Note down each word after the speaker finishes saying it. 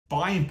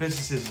buying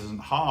businesses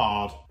isn't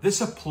hard. This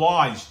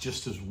applies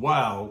just as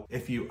well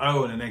if you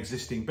own an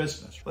existing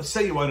business. Let's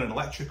say you own an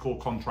electrical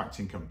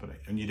contracting company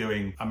and you're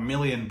doing $1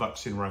 million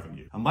in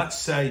revenue. And let's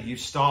say you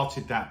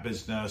started that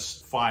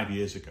business 5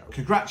 years ago.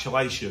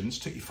 Congratulations,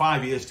 took you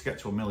 5 years to get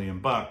to $1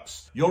 million.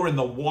 You're in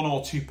the 1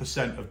 or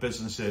 2% of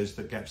businesses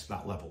that get to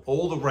that level.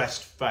 All the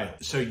rest fail.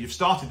 So you've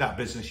started that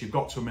business, you've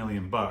got to $1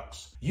 million.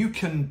 You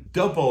can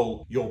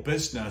double your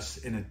business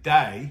in a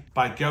day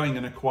by going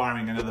and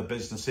acquiring another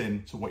business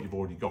into what you've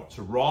already got.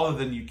 So rather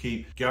than you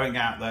keep going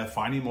out there,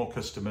 finding more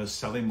customers,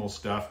 selling more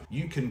stuff,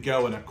 you can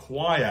go and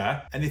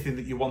acquire anything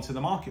that you want in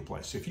the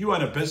marketplace. So if you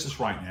own a business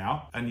right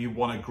now and you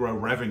want to grow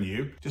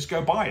revenue, just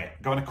go buy it.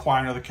 Go and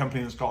acquire another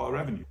company that's got that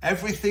revenue.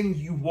 Everything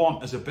you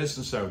want as a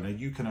business owner,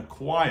 you can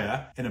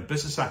acquire in a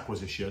business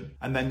acquisition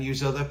and then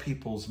use other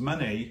people's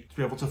money to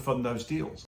be able to fund those deals.